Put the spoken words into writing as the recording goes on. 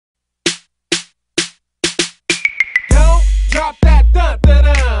drop that dun dun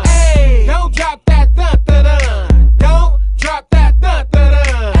dun. Hey, don't drop that dun dun dun. Don't drop that dun dun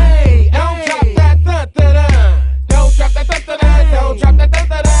dun. Hey, don't drop that dun dun dun. Don't drop that dun dun dun. Don't drop that dun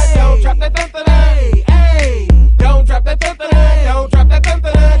dun dun. Don't drop that dun dun dun. Hey, don't drop that dun dun dun. Don't drop that dun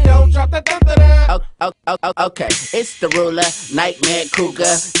dun dun. Don't drop that dun dun dun. Okay, it's the ruler, Nightmare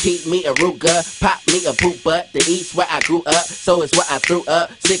Cougar. Keep me a Ruger, pop me a poop butt. The east where I grew up, so it's what I threw up.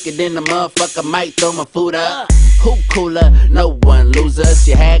 Sicker than the motherfucker, might throw my food up. Who cooler? No one loser.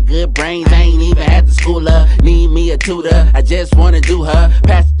 She had good brains, I ain't even had to school her. Need me a tutor, I just wanna do her.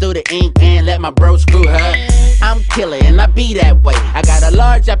 Pass through the ink and let my bro screw her. I'm killer and I be that way. I got a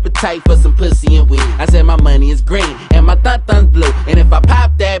large appetite for some pussy and weed. I said my money is green and my thun-thun's blue. And if I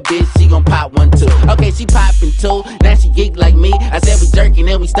pop that bitch, she gon' pop one too. Okay, she poppin' two, now she geek like me. I said we jerking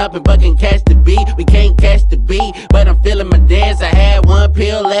and we stoppin', but can catch the beat. We can't catch the beat, but I'm feeling my dance. I had one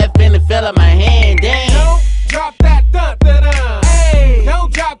pill left and it fell in my hand. Damn. Don't drop that dun dun dun. Hey,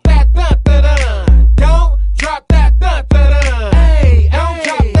 don't drop that dun dun dun. Don't drop that dun dun dun. Hey, don't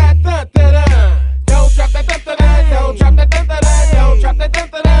drop that dun dun dun. Don't drop that dun dun dun. Don't drop that dun dun dun. Don't drop that dun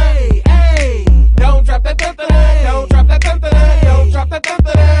dun dun. Hey, don't drop that dun dun dun. Don't drop that dun dun dun. Don't drop that dun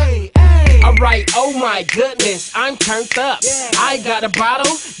dun dun. Alright, oh my goodness, I'm turned up. I got a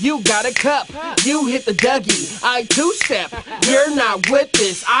bottle, you got a cup. You hit the Dougie, I two-step. You're not with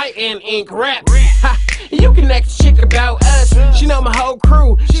this, I am ink rap. Ha, you can ask a chick about us. She know my whole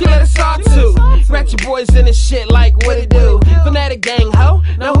crew, she let us talk to. Ratchet boys in this shit like what it do. Fanatic gang ho,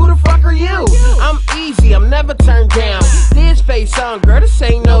 now who the fuck are you? I'm easy, I'm never turned down. This face on, girl, this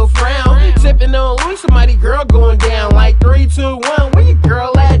ain't no frown. Sipping on Louis, somebody girl going down. Like 3, 2, 1, where your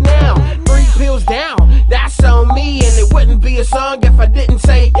girl at now? 3 pills down, that's on me. And it wouldn't be a song if I didn't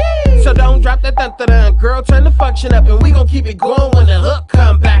say yay. So don't drop that dun dun dun. Girl, turn the function up and we gon' keep it going when the hook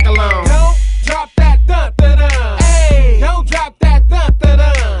come back along. Don't drop that dun dun dun. Hey, don't drop that dun dun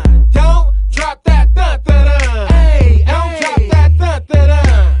dun. Don't drop that dun dun dun. Hey, don't drop that dun dun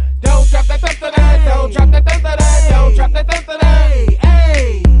dun. Don't drop that dun dun dun. Don't drop that dun dun dun. Don't drop that dun dun dun.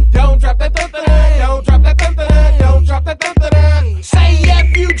 Hey, don't drop that dun dun dun. Don't drop that dun dun dun. Don't drop that dun dun dun. Say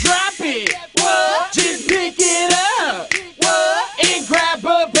if you drop it. What? Just pick it up. What? And grab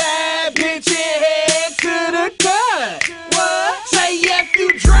a bad bitch and head to the cut. What? Say if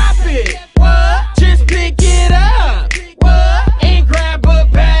you drop it. What? Just pick it up. What? And grab a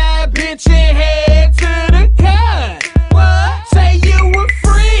bad bitch and head to the cut. What? Say you were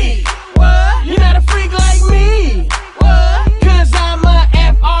free. What? You're not a freak like me. What? Cause I'm a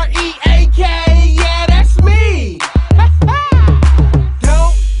F-R-E-A-K. Yeah, that's me.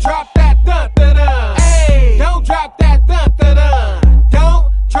 Don't drop that dun dun dun. Hey, don't drop that dun dun dun.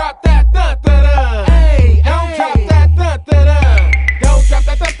 Don't drop that dun dun dun. Hey, don't drop that dun dun dun. Don't drop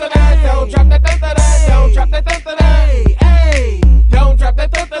that dun dun dun. Don't drop that dun dun dun. Don't drop that dun dun dun.